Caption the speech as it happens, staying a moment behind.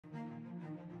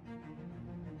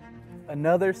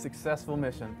Another successful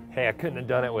mission. Hey, I couldn't have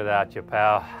done it without you,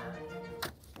 pal.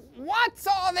 What's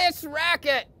all this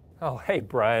racket? Oh, hey,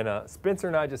 Brian. Spencer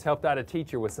and I just helped out a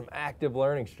teacher with some active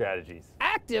learning strategies.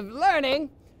 Active learning?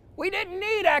 We didn't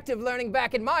need active learning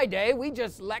back in my day. We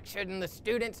just lectured and the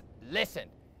students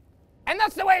listened. And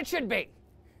that's the way it should be.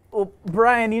 Well,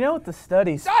 Brian, you know what the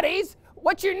studies... Studies?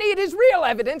 What you need is real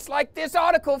evidence like this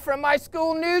article from my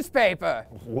school newspaper.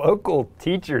 Local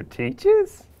teacher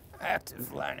teaches?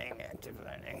 Active learning, active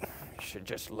learning. You should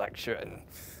just lecture and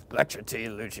lecture till you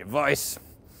lose your voice.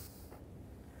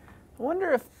 I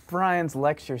wonder if Brian's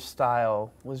lecture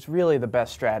style was really the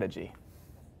best strategy.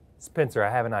 Spencer, I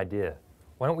have an idea.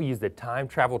 Why don't we use the time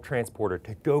travel transporter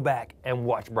to go back and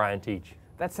watch Brian teach?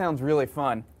 That sounds really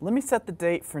fun. Let me set the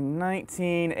date for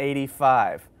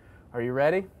 1985. Are you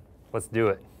ready? Let's do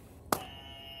it.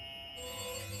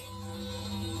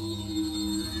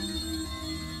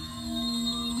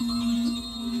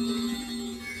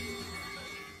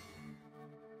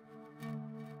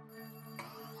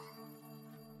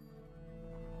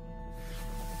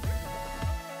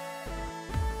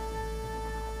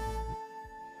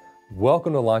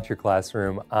 Welcome to Launch Your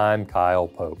Classroom. I'm Kyle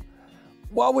Pope.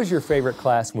 What was your favorite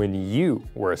class when you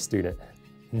were a student?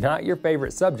 Not your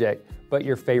favorite subject, but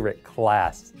your favorite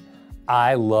class.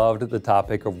 I loved the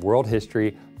topic of world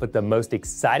history, but the most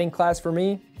exciting class for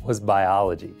me was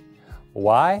biology.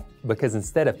 Why? Because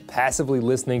instead of passively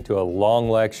listening to a long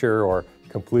lecture or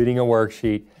completing a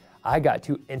worksheet, I got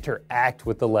to interact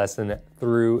with the lesson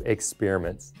through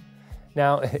experiments.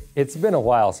 Now, it's been a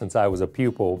while since I was a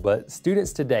pupil, but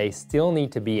students today still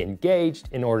need to be engaged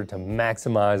in order to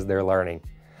maximize their learning.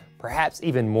 Perhaps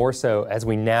even more so as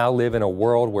we now live in a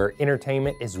world where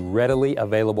entertainment is readily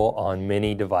available on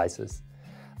many devices.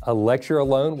 A lecture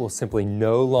alone will simply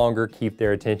no longer keep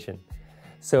their attention.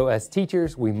 So as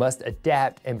teachers, we must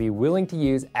adapt and be willing to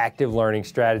use active learning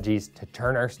strategies to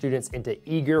turn our students into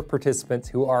eager participants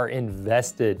who are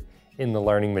invested in the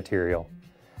learning material.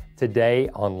 Today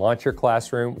on Launch Your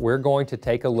Classroom, we're going to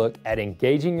take a look at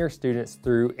engaging your students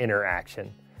through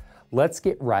interaction. Let's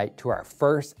get right to our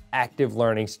first active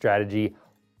learning strategy,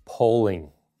 polling.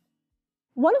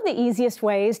 One of the easiest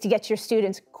ways to get your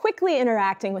students quickly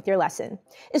interacting with your lesson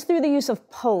is through the use of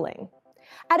polling.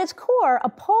 At its core, a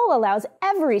poll allows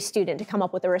every student to come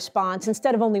up with a response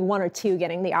instead of only one or two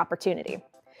getting the opportunity.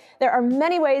 There are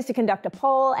many ways to conduct a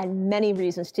poll and many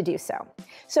reasons to do so.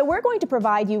 So we're going to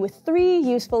provide you with 3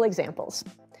 useful examples.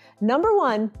 Number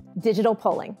 1, digital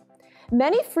polling.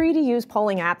 Many free-to-use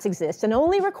polling apps exist and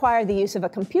only require the use of a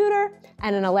computer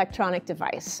and an electronic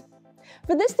device.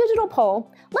 For this digital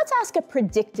poll, let's ask a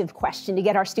predictive question to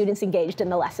get our students engaged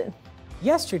in the lesson.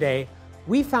 Yesterday,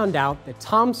 we found out that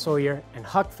Tom Sawyer and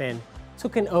Huck Finn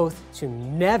took an oath to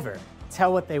never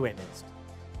tell what they witnessed.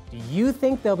 Do you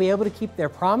think they'll be able to keep their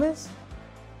promise?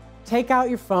 Take out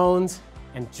your phones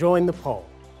and join the poll.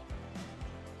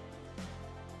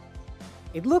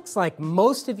 It looks like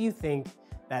most of you think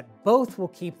that both will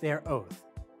keep their oath.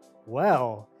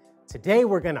 Well, today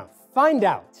we're gonna find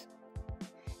out.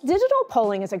 Digital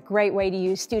polling is a great way to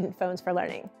use student phones for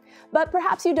learning, but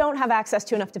perhaps you don't have access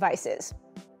to enough devices.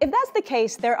 If that's the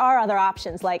case, there are other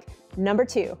options like number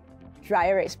 2, dry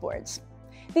erase boards.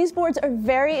 These boards are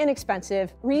very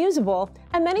inexpensive, reusable,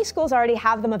 and many schools already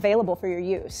have them available for your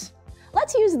use.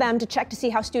 Let's use them to check to see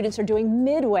how students are doing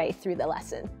midway through the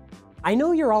lesson. I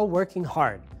know you're all working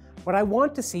hard, but I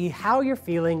want to see how you're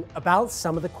feeling about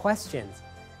some of the questions.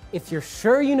 If you're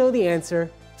sure you know the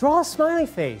answer, draw a smiley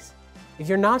face. If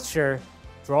you're not sure,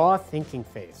 draw a thinking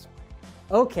face.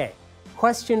 Okay,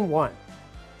 question 1.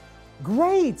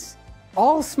 Great!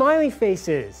 All smiley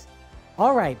faces.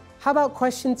 All right, how about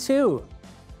question 2?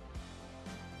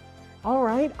 All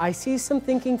right, I see some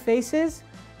thinking faces.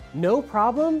 No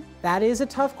problem, that is a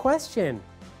tough question.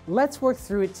 Let's work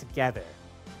through it together.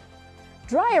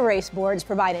 Dry erase boards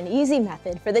provide an easy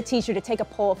method for the teacher to take a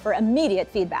poll for immediate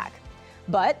feedback.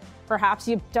 But perhaps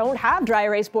you don't have dry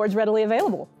erase boards readily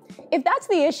available. If that's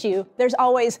the issue, there's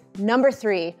always number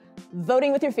 3,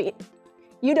 voting with your feet.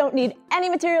 You don't need any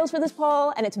materials for this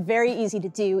poll, and it's very easy to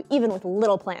do, even with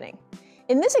little planning.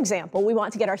 In this example, we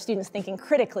want to get our students thinking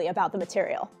critically about the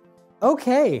material.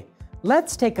 Okay,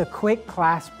 let's take a quick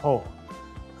class poll.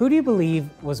 Who do you believe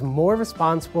was more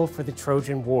responsible for the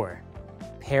Trojan War?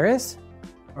 Paris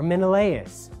or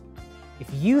Menelaus? If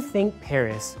you think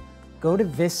Paris, go to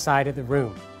this side of the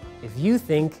room. If you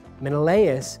think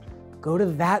Menelaus, go to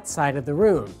that side of the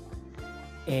room.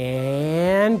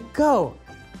 And go!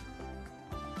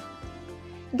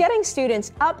 Getting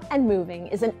students up and moving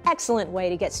is an excellent way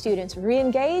to get students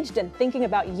re-engaged and thinking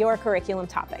about your curriculum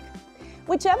topic.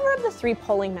 Whichever of the 3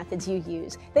 polling methods you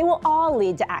use, they will all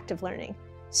lead to active learning.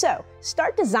 So,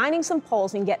 start designing some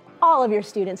polls and get all of your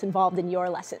students involved in your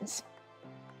lessons.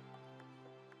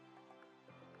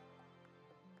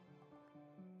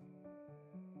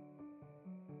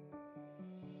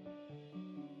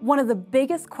 One of the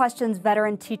biggest questions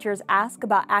veteran teachers ask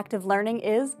about active learning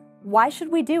is, why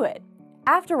should we do it?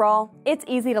 After all, it's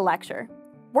easy to lecture.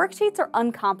 Worksheets are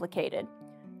uncomplicated.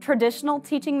 Traditional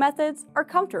teaching methods are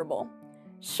comfortable.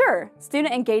 Sure,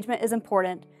 student engagement is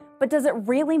important, but does it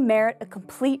really merit a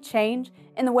complete change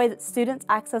in the way that students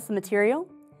access the material?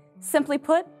 Simply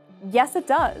put, yes it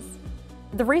does.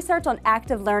 The research on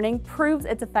active learning proves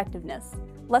its effectiveness.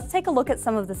 Let's take a look at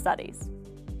some of the studies.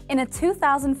 In a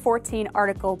 2014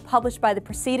 article published by the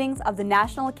Proceedings of the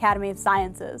National Academy of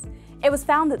Sciences, it was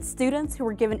found that students who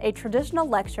were given a traditional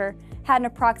lecture had an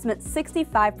approximate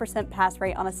 65% pass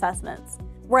rate on assessments,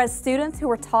 whereas students who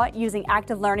were taught using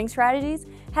active learning strategies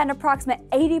had an approximate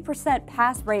 80%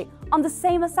 pass rate on the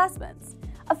same assessments,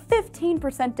 a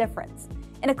 15% difference.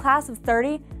 In a class of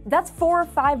 30, that's 4 or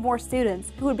 5 more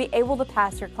students who would be able to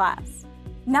pass your class.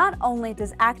 Not only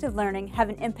does active learning have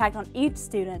an impact on each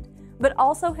student, but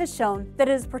also has shown that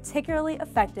it is particularly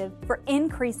effective for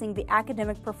increasing the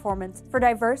academic performance for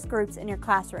diverse groups in your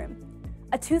classroom.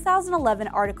 A 2011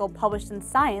 article published in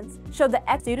Science showed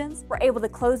that students were able to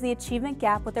close the achievement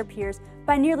gap with their peers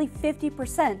by nearly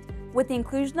 50% with the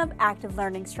inclusion of active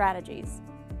learning strategies.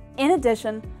 In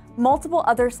addition, multiple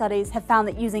other studies have found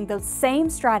that using those same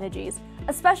strategies,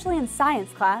 especially in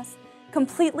science class,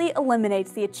 completely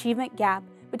eliminates the achievement gap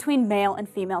between male and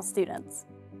female students.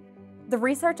 The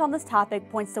research on this topic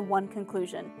points to one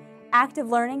conclusion: active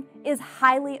learning is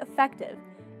highly effective.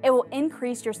 It will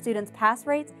increase your students' pass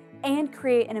rates and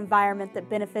create an environment that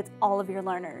benefits all of your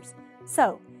learners.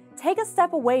 So, take a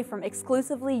step away from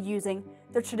exclusively using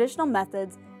the traditional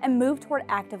methods and move toward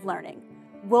active learning.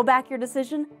 We'll back your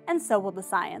decision, and so will the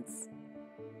science.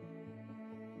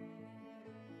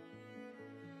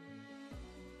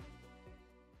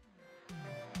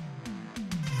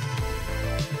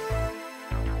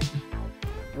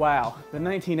 Wow, the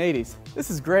 1980s. This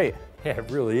is great. Yeah,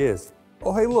 it really is.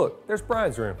 Oh, hey, look, there's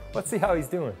Brian's room. Let's see how he's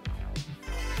doing.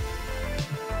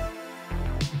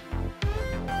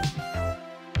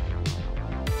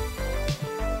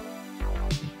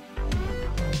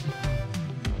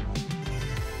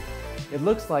 It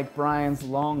looks like Brian's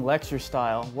long lecture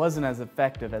style wasn't as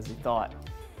effective as he thought.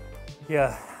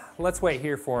 Yeah, let's wait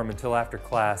here for him until after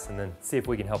class and then see if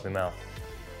we can help him out.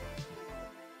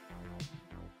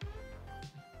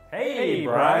 Hey,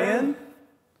 Brian.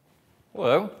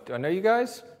 Hello, do I know you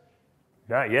guys?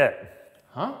 Not yet.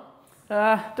 Huh?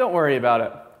 Don't worry about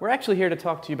it. We're actually here to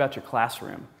talk to you about your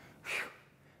classroom.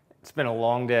 It's been a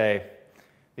long day.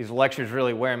 These lectures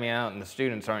really wear me out and the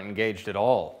students aren't engaged at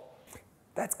all.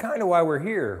 That's kind of why we're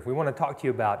here. We want to talk to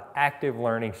you about active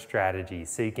learning strategies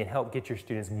so you can help get your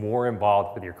students more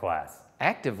involved with your class.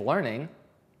 Active learning?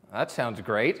 That sounds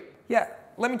great. Yeah,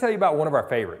 let me tell you about one of our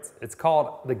favorites. It's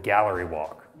called the gallery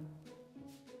walk.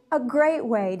 A great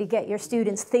way to get your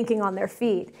students thinking on their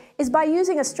feet is by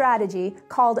using a strategy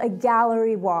called a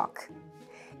gallery walk.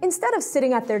 Instead of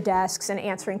sitting at their desks and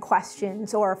answering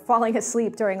questions or falling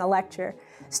asleep during a lecture,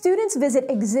 students visit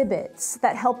exhibits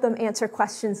that help them answer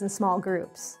questions in small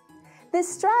groups. This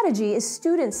strategy is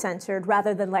student-centered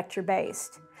rather than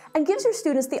lecture-based and gives your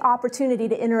students the opportunity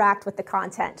to interact with the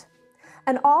content.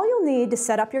 And all you'll need to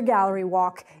set up your gallery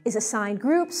walk is assigned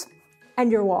groups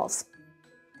and your walls.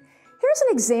 Here's an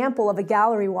example of a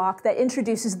gallery walk that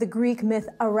introduces the Greek myth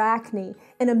Arachne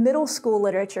in a middle school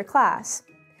literature class.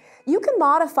 You can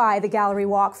modify the gallery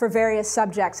walk for various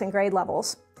subjects and grade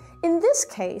levels. In this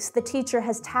case, the teacher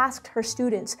has tasked her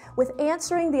students with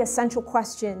answering the essential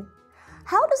question: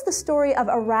 how does the story of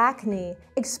Arachne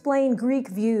explain Greek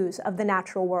views of the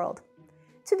natural world?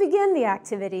 To begin the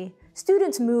activity,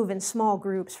 students move in small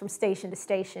groups from station to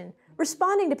station,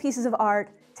 responding to pieces of art,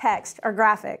 text, or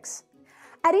graphics.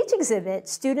 At each exhibit,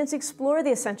 students explore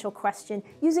the essential question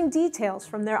using details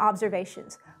from their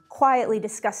observations, quietly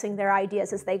discussing their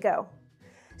ideas as they go.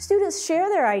 Students share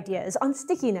their ideas on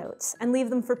sticky notes and leave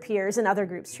them for peers and other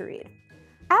groups to read.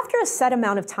 After a set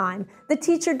amount of time, the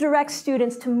teacher directs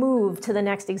students to move to the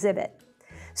next exhibit.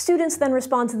 Students then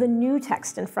respond to the new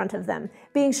text in front of them,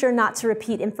 being sure not to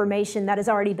repeat information that has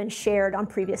already been shared on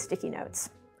previous sticky notes.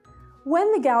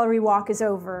 When the gallery walk is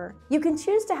over, you can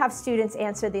choose to have students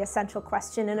answer the essential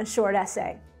question in a short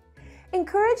essay.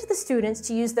 Encourage the students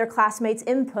to use their classmates'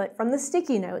 input from the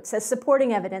sticky notes as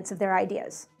supporting evidence of their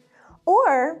ideas.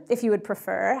 Or, if you would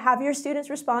prefer, have your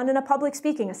students respond in a public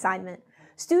speaking assignment,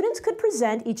 Students could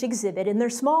present each exhibit in their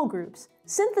small groups,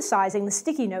 synthesizing the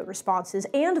sticky note responses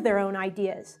and their own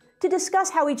ideas to discuss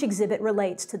how each exhibit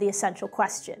relates to the essential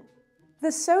question.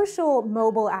 The social,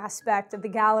 mobile aspect of the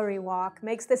gallery walk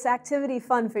makes this activity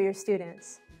fun for your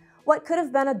students. What could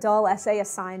have been a dull essay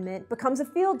assignment becomes a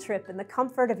field trip in the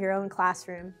comfort of your own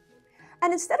classroom.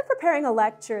 And instead of preparing a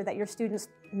lecture that your students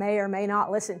may or may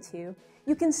not listen to,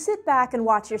 you can sit back and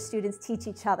watch your students teach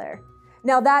each other.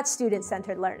 Now that's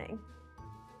student-centered learning.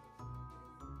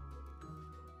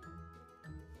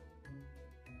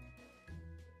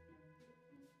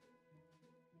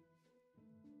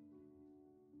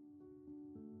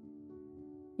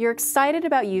 You're excited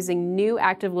about using new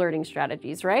active learning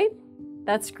strategies, right?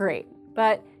 That's great,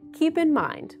 but keep in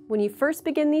mind, when you first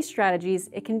begin these strategies,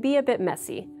 it can be a bit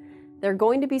messy. There are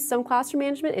going to be some classroom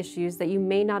management issues that you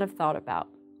may not have thought about.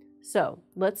 So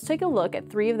let's take a look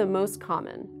at 3 of the most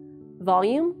common: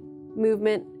 volume,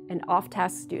 movement, and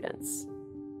off-task students.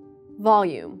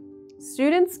 Volume.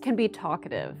 Students can be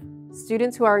talkative.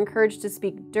 Students who are encouraged to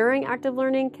speak during active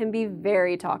learning can be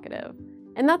very talkative.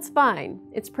 And that's fine.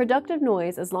 It's productive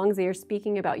noise as long as they are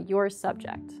speaking about your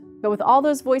subject. But with all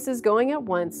those voices going at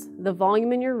once, the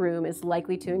volume in your room is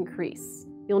likely to increase.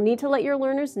 You'll need to let your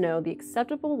learners know the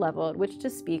acceptable level at which to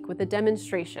speak with a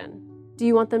demonstration. Do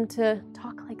you want them to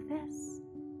talk like this?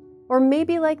 Or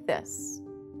maybe like this?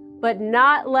 But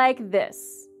not like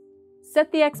this.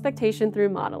 Set the expectation through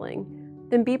modeling,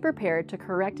 then be prepared to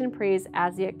correct and praise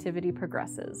as the activity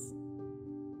progresses.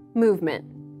 Movement.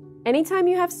 Anytime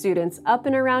you have students up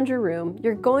and around your room,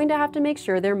 you're going to have to make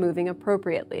sure they're moving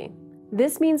appropriately.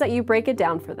 This means that you break it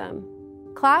down for them.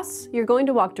 Class, you're going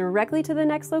to walk directly to the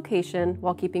next location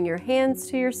while keeping your hands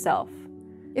to yourself.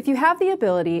 If you have the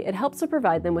ability, it helps to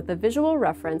provide them with a visual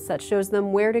reference that shows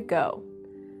them where to go.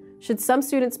 Should some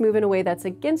students move in a way that's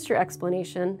against your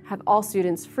explanation, have all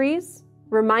students freeze,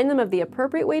 remind them of the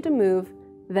appropriate way to move,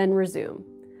 then resume.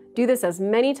 Do this as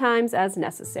many times as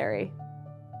necessary.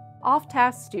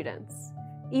 Off-task students.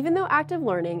 Even though active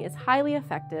learning is highly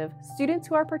effective, students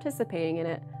who are participating in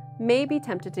it may be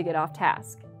tempted to get off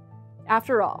task.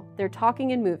 After all, they're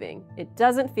talking and moving. It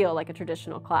doesn't feel like a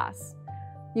traditional class.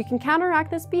 You can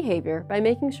counteract this behavior by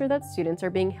making sure that students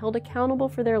are being held accountable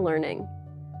for their learning.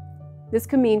 This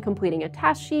could mean completing a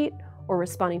task sheet, or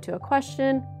responding to a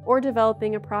question, or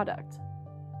developing a product.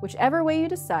 Whichever way you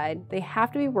decide, they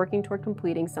have to be working toward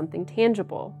completing something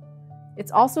tangible.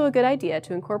 It's also a good idea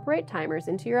to incorporate timers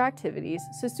into your activities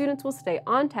so students will stay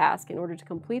on task in order to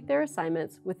complete their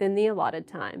assignments within the allotted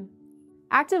time.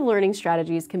 Active learning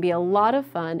strategies can be a lot of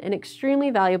fun and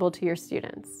extremely valuable to your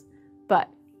students. But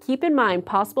keep in mind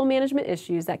possible management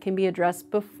issues that can be addressed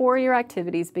before your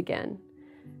activities begin.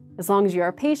 As long as you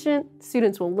are patient,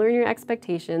 students will learn your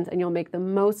expectations and you'll make the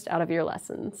most out of your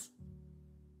lessons.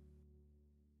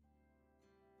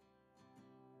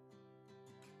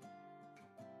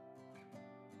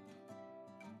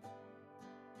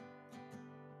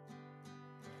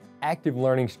 Active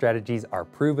learning strategies are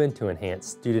proven to enhance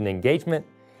student engagement,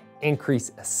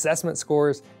 increase assessment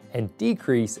scores, and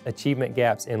decrease achievement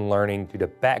gaps in learning due to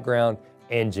background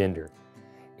and gender.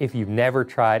 If you've never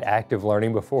tried active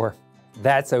learning before,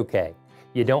 that's okay.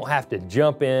 You don't have to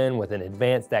jump in with an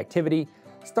advanced activity.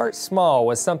 Start small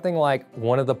with something like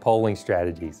one of the polling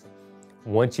strategies.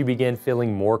 Once you begin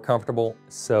feeling more comfortable,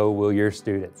 so will your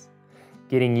students.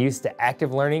 Getting used to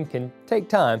active learning can take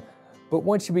time, but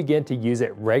once you begin to use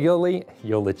it regularly,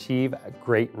 you'll achieve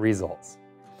great results.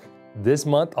 This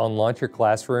month on Launch Your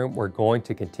Classroom, we're going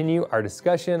to continue our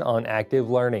discussion on active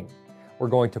learning. We're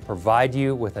going to provide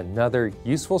you with another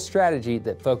useful strategy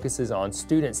that focuses on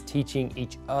students teaching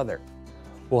each other.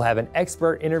 We'll have an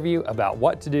expert interview about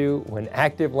what to do when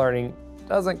active learning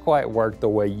doesn't quite work the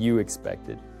way you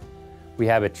expected. We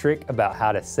have a trick about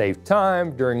how to save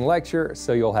time during lecture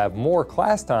so you'll have more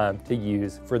class time to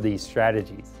use for these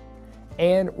strategies.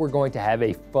 And we're going to have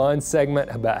a fun segment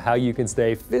about how you can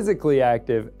stay physically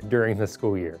active during the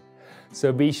school year.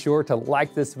 So be sure to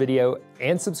like this video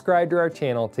and subscribe to our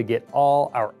channel to get all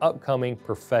our upcoming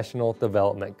professional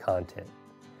development content.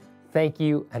 Thank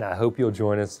you, and I hope you'll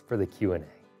join us for the Q&A.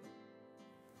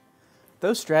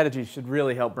 Those strategies should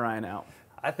really help Brian out.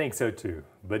 I think so too,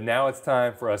 but now it's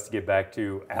time for us to get back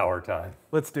to our time.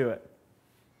 Let's do it.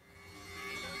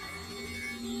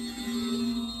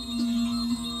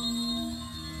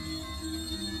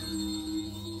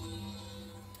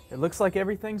 It looks like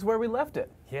everything's where we left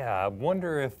it. Yeah, I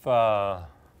wonder if,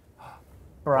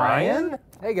 Brian?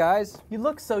 Hey guys. You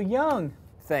look so young.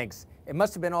 Thanks. It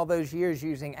must have been all those years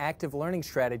using active learning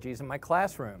strategies in my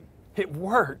classroom. it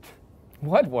worked.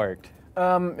 What worked?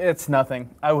 It's nothing.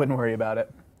 I wouldn't worry about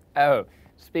it. Oh,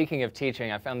 Speaking of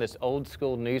teaching, I found this old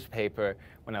school newspaper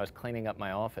when I was cleaning up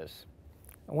my office.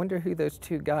 I wonder who those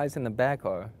two guys in the back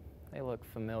are. They look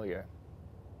familiar.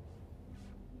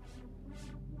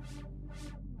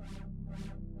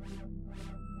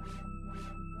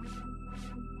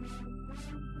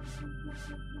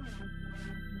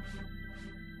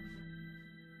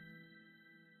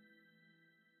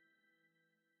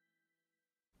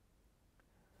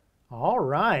 All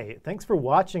right, thanks for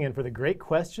watching and for the great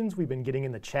questions we've been getting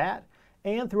in the chat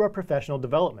and through our professional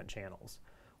development channels.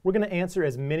 We're going to answer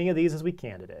as many of these as we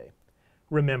can today.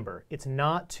 Remember, it's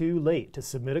not too late to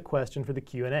submit a question for the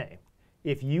Q&A.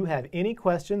 If you have any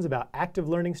questions about active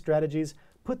learning strategies,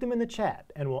 put them in the chat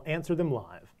and we'll answer them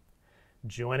live.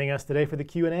 Joining us today for the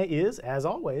Q&A is, as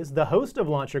always, the host of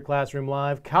Launch Your Classroom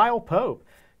Live, Kyle Pope.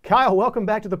 Kyle, welcome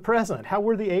back to the present. How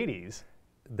were the 80s?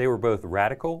 They were both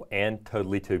radical and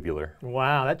totally tubular.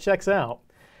 Wow, that checks out.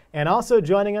 And also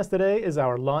joining us today is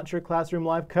our Launch Your Classroom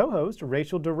Live co-host,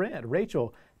 Rachel Durant.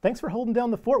 Rachel, thanks for holding down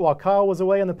the fort while Kyle was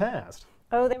away in the past.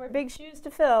 Oh, they were big shoes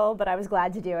to fill, but I was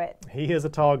glad to do it. He is a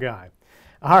tall guy.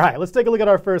 All right, let's take a look at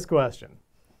our first question.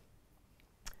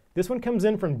 This one comes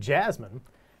in from Jasmine.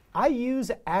 I use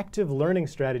active learning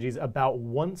strategies about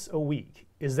once a week.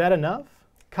 Is that enough?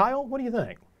 Kyle, what do you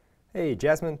think? Hey,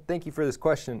 Jasmine, thank you for this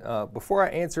question. Before I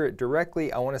answer it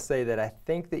directly, I want to say that I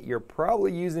think that you're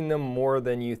probably using them more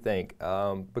than you think.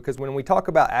 Because when we talk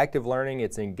about active learning,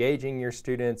 it's engaging your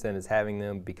students and it's having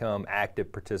them become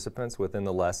active participants within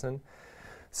the lesson.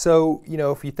 So,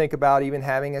 if you think about even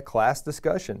having a class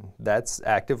discussion, that's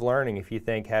active learning. If you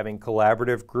think having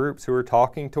collaborative groups who are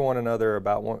talking to one another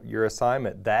about your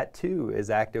assignment, that too is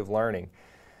active learning.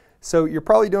 So you're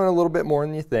probably doing a little bit more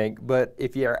than you think, but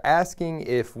if you're asking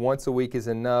if once a week is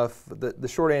enough, the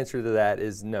short answer to that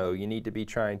is no. You need to be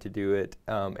trying to do it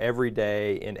every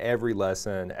day in every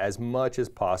lesson as much as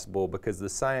possible, because the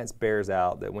science bears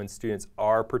out that when students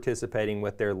are participating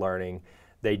with their learning,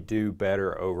 they do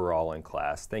better overall in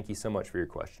class. Thank you so much for your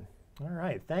question. All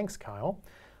right, thanks, Kyle.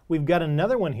 We've got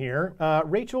another one here.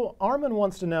 Rachel, Armin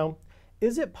wants to know,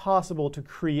 is it possible to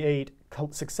create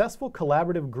successful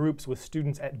collaborative groups with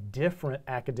students at different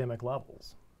academic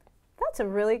levels? That's a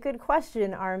really good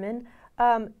question, Armin.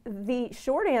 The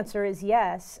short answer is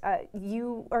yes.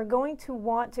 You are going to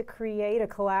want to create a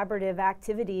collaborative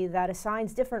activity that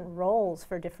assigns different roles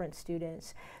for different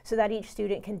students so that each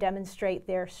student can demonstrate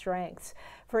their strengths.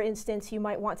 For instance, you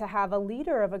might want to have a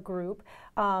leader of a group.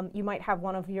 You might have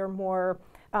one of your more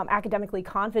academically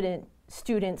confident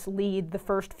students lead the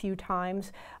first few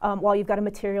times, while you've got a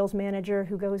materials manager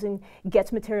who goes and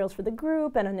gets materials for the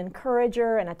group, and an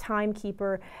encourager and a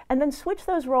timekeeper, and then switch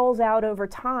those roles out over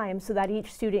time so that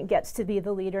each student gets to be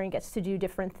the leader and gets to do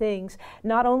different things.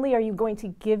 Not only are you going to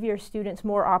give your students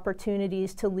more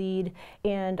opportunities to lead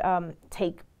and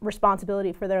take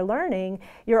responsibility for their learning,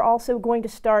 you're also going to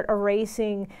start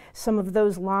erasing some of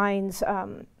those lines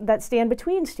that stand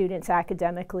between students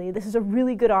academically. This is a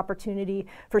really good opportunity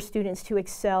for students to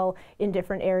excel in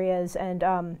different areas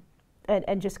and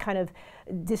just kind of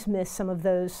dismiss some of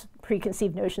those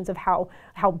preconceived notions of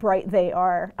how bright they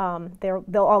are.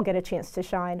 They'll all get a chance to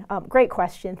shine. Great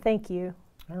question. Thank you.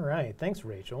 All right. Thanks,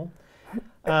 Rachel.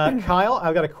 Kyle,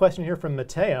 I've got a question here from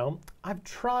Mateo. I've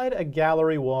tried a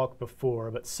gallery walk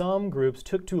before, but some groups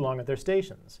took too long at their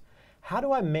stations. How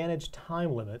do I manage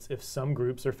time limits if some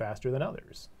groups are faster than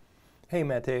others? Hey,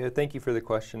 Mateo, thank you for the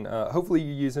question. Hopefully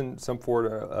you're using some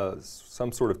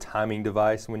sort of timing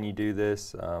device when you do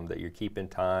this, that you're keeping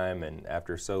time, and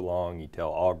after so long you tell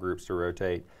all groups to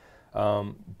rotate.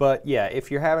 But yeah, if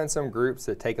you're having some groups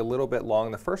that take a little bit long,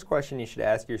 the first question you should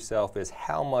ask yourself is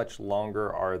how much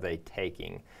longer are they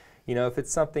taking? If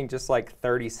it's something just like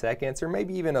 30 seconds or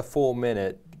maybe even a full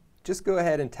minute, just go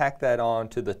ahead and tack that on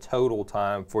to the total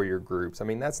time for your groups. I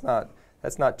mean, that's not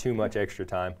too much extra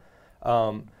time.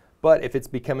 But if it's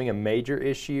becoming a major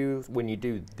issue when you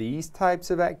do these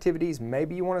types of activities,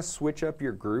 maybe you want to switch up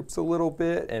your groups a little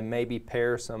bit and maybe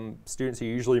pair some students who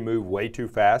usually move way too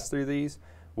fast through these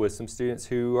with some students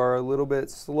who are a little bit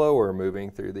slower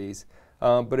moving through these.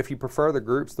 But if you prefer the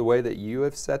groups the way that you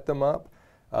have set them up,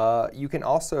 you can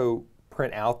also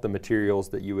print out the materials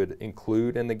that you would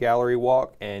include in the gallery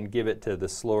walk and give it to the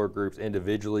slower groups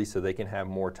individually so they can have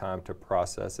more time to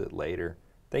process it later.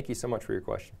 Thank you so much for your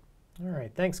question. All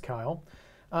right, thanks, Kyle.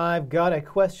 I've got a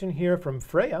question here from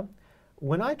Freya.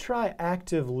 When I try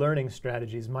active learning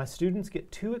strategies, my students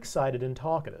get too excited and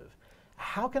talkative.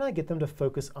 how can I get them to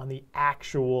focus on the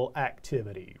actual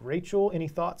activity? Rachel, any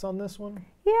thoughts on this one?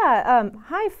 Yeah,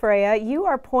 hi Freya. You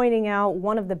are pointing out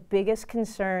one of the biggest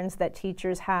concerns that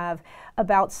teachers have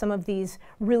about some of these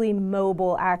really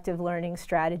mobile active learning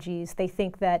strategies. They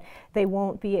think that they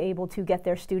won't be able to get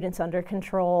their students under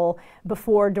control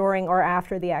before, during, or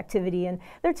after the activity. And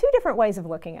there are two different ways of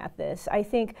looking at this. I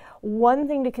think one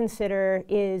thing to consider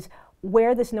is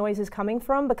where this noise is coming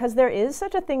from, because there is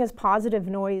such a thing as positive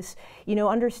noise. You know,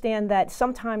 understand that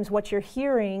sometimes what you're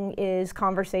hearing is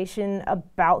conversation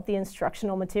about the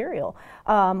instructional material,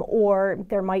 or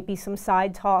there might be some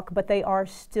side talk, but they are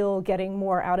still getting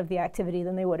more out of the activity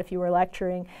than they would if you were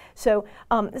lecturing. So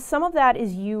some of that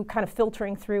is you kind of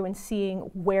filtering through and seeing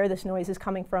where this noise is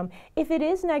coming from. If it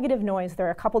is negative noise, there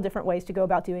are a couple different ways to go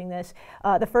about doing this.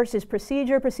 The first is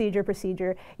procedure, procedure,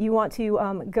 procedure. You want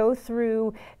to go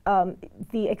through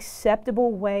the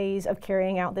acceptable ways of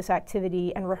carrying out this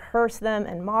activity and rehearse them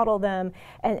and model them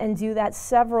and do that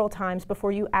several times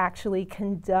before you actually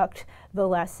conduct the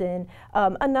lesson.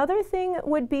 Another thing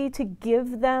would be to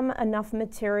give them enough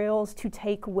materials to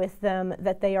take with them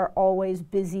that they are always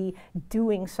busy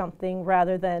doing something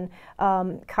rather than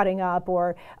cutting up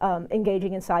or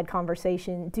engaging in side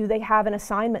conversation. Do they have an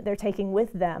assignment they're taking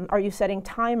with them? Are you setting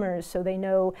timers so they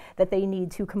know that they need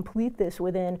to complete this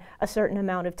within a certain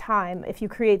amount of time? If you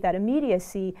create that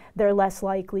immediacy, they're less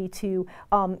likely to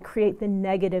create the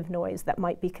negative noise that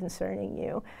might be concerning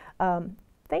you.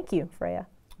 Thank you, Freya.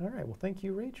 All right, well, thank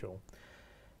you, Rachel.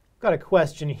 Got a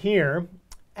question here.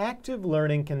 Active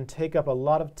learning can take up a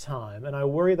lot of time, and I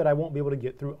worry that I won't be able to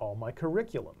get through all my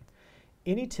curriculum.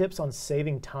 Any tips on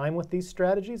saving time with these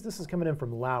strategies? This is coming in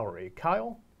from Lowry.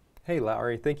 Kyle? Hey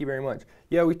Lowry, thank you very much.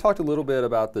 Yeah, we talked a little bit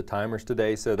about the timers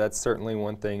today, so that's certainly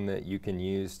one thing that you can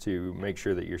use to make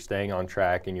sure that you're staying on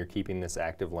track and you're keeping this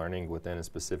active learning within a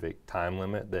specific time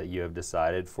limit that you have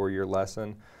decided for your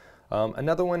lesson.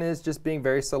 Another one is just being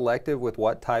very selective with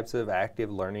what types of active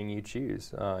learning you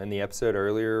choose. In the episode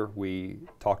earlier, we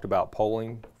talked about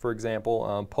polling, for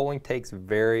example. Polling takes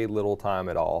very little time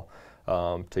at all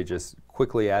to just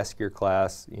quickly ask your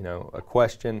class, a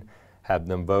question, have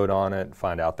them vote on it,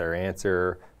 find out their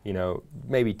answer,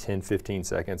 maybe 10, 15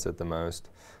 seconds at the most.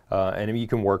 And you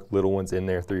can work little ones in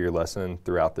there through your lesson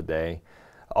throughout the day.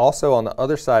 Also, on the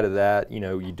other side of that,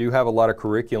 you do have a lot of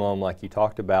curriculum like you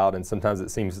talked about, and sometimes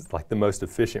it seems like the most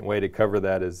efficient way to cover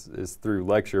that is through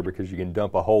lecture because you can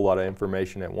dump a whole lot of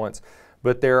information at once.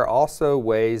 But there are also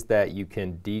ways that you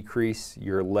can decrease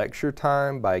your lecture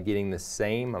time by getting the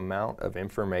same amount of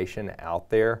information out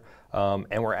there.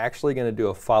 And we're actually going to do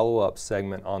a follow-up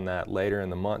segment on that later in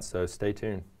the month, so stay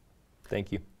tuned.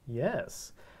 Thank you.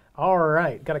 Yes. All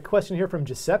right, got a question here from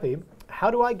Giuseppe. How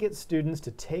do I get students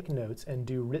to take notes and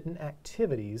do written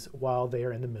activities while they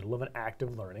are in the middle of an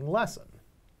active learning lesson?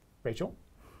 Rachel?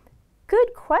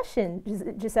 Good question,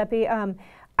 Giuseppe.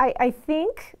 I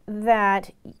think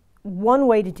that one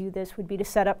way to do this would be to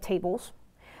set up tables.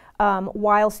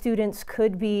 While students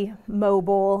could be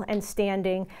mobile and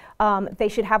standing, they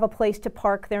should have a place to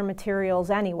park their materials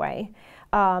anyway,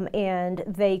 and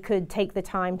they could take the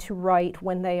time to write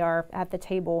when they are at the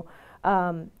table.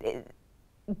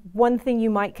 One thing you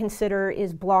might consider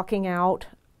is blocking out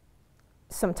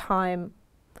some time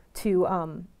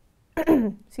to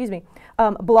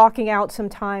blocking out some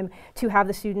time to have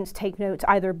the students take notes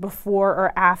either before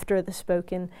or after the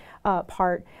spoken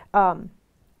part.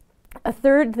 A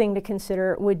third thing to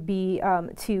consider would be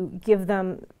to give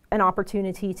them an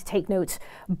opportunity to take notes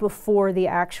before the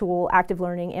actual active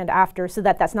learning and after, so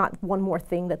that that's not one more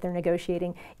thing that they're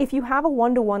negotiating. If you have a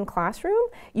one-to-one classroom,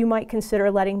 you might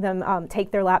consider letting them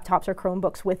take their laptops or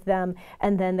Chromebooks with them,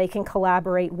 and then they can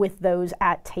collaborate with those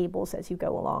at tables as you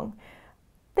go along.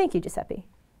 Thank you, Giuseppe.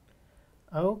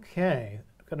 Okay,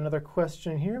 I've got another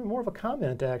question here, more of a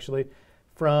comment actually,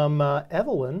 from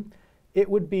Evelyn. It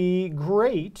would be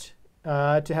great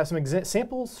to have some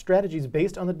sample strategies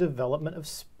based on the development of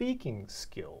speaking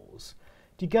skills.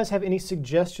 Do you guys have any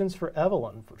suggestions for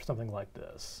Evelyn for something like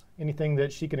this? Anything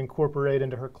that she could incorporate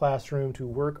into her classroom to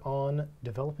work on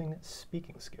developing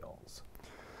speaking skills?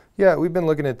 Yeah, we've been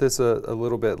looking at this a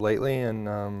little bit lately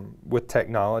and with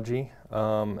technology,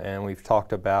 and we've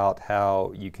talked about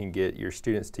how you can get your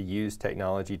students to use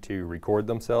technology to record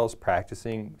themselves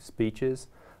practicing speeches.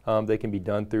 They can be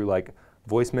done through like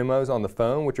voice memos on the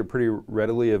phone, which are pretty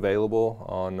readily available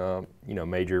on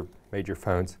major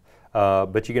phones.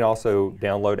 But you can also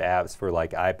download apps for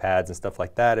like iPads and stuff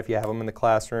like that if you have them in the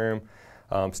classroom.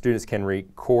 Students can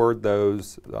record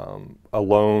those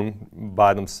alone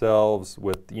by themselves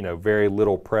with very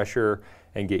little pressure,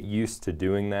 and get used to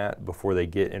doing that before they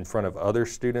get in front of other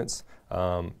students.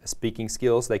 Speaking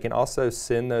skills, they can also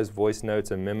send those voice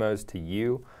notes and memos to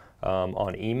you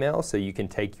on email, so you can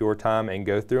take your time and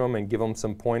go through them and give them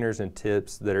some pointers and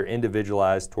tips that are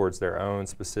individualized towards their own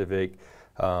specific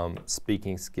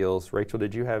speaking skills. Rachel,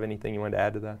 did you have anything you wanted to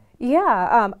add to that?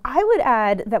 Yeah, I would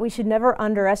add that we should never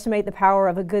underestimate the power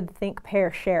of a good think,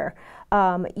 pair, share.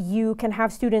 You can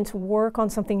have students work on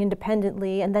something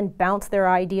independently and then bounce their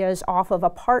ideas off of a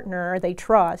partner they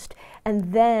trust,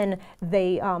 and then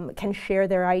they can share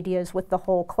their ideas with the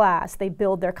whole class. They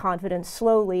build their confidence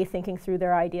slowly, thinking through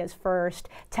their ideas first,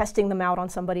 testing them out on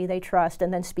somebody they trust,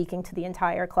 and then speaking to the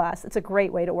entire class. It's a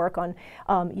great way to work on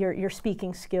your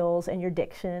speaking skills and your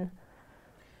diction.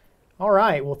 All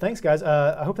right, well, thanks, guys.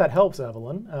 I hope that helps,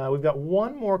 Evelyn. We've got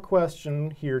one more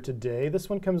question here today. This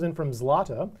one comes in from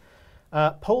Zlata.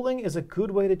 Polling is a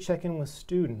good way to check in with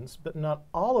students, but not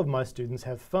all of my students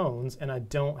have phones, and I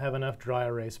don't have enough dry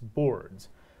erase boards.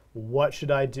 What should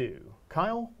I do?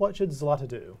 Kyle, what should Zlata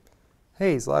do?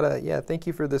 Hey, Zlata, yeah, thank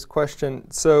you for this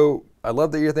question. So I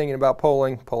love that you're thinking about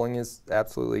polling. Polling is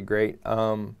absolutely great.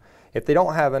 If they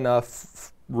don't have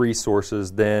enough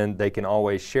resources, then they can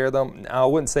always share them. Now, I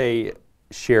wouldn't say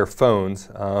share phones,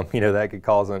 that could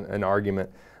cause an argument.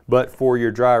 But for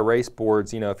your dry erase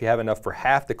boards, if you have enough for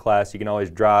half the class, you can always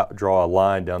draw a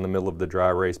line down the middle of the dry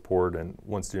erase board, and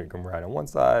one student can write on one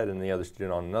side and the other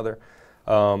student on another.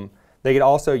 They could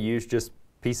also use just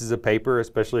pieces of paper,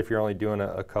 especially if you're only doing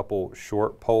a couple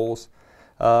short polls.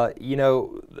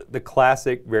 The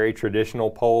classic, very traditional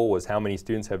poll was how many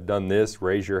students have done this,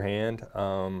 raise your hand.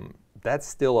 That's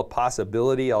still a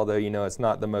possibility, although it's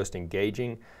not the most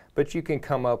engaging. But you can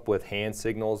come up with hand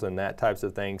signals and that types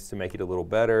of things to make it a little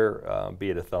better, be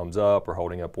it a thumbs up or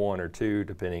holding up 1 or 2,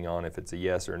 depending on if it's a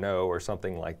yes or no or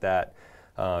something like that,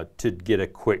 to get a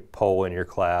quick poll in your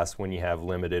class when you have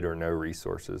limited or no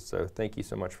resources. So thank you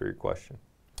so much for your question.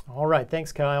 All right,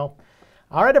 thanks, Kyle.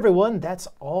 All right, everyone, that's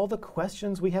all the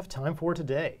questions we have time for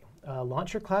today.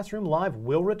 Launch Your Classroom Live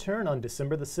will return on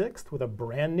December the 6th with a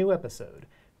brand new episode,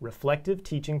 Reflective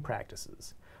Teaching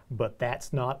Practices. But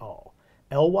that's not all.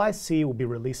 LYC will be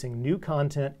releasing new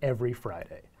content every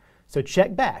Friday. So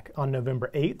check back on November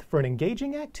 8th for an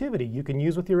engaging activity you can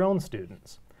use with your own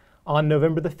students. On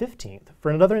November the 15th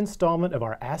for another installment of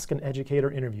our Ask an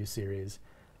Educator interview series.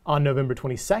 On November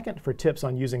 22nd for tips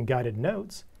on using guided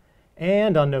notes.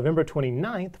 And on November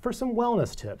 29th for some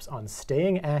wellness tips on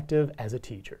staying active as a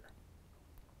teacher.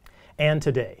 And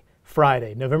today,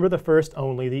 Friday, November the 1st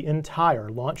only, the entire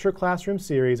Launch Your Classroom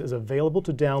series is available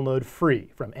to download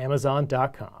free from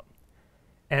Amazon.com.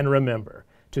 And remember,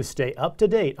 to stay up to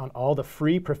date on all the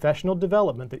free professional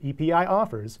development that EPI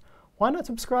offers, why not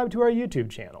subscribe to our YouTube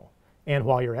channel? And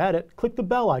while you're at it, click the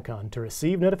bell icon to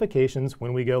receive notifications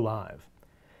when we go live.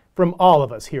 From all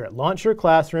of us here at Launch Your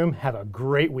Classroom, have a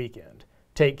great weekend.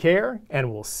 Take care,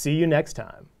 and we'll see you next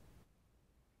time.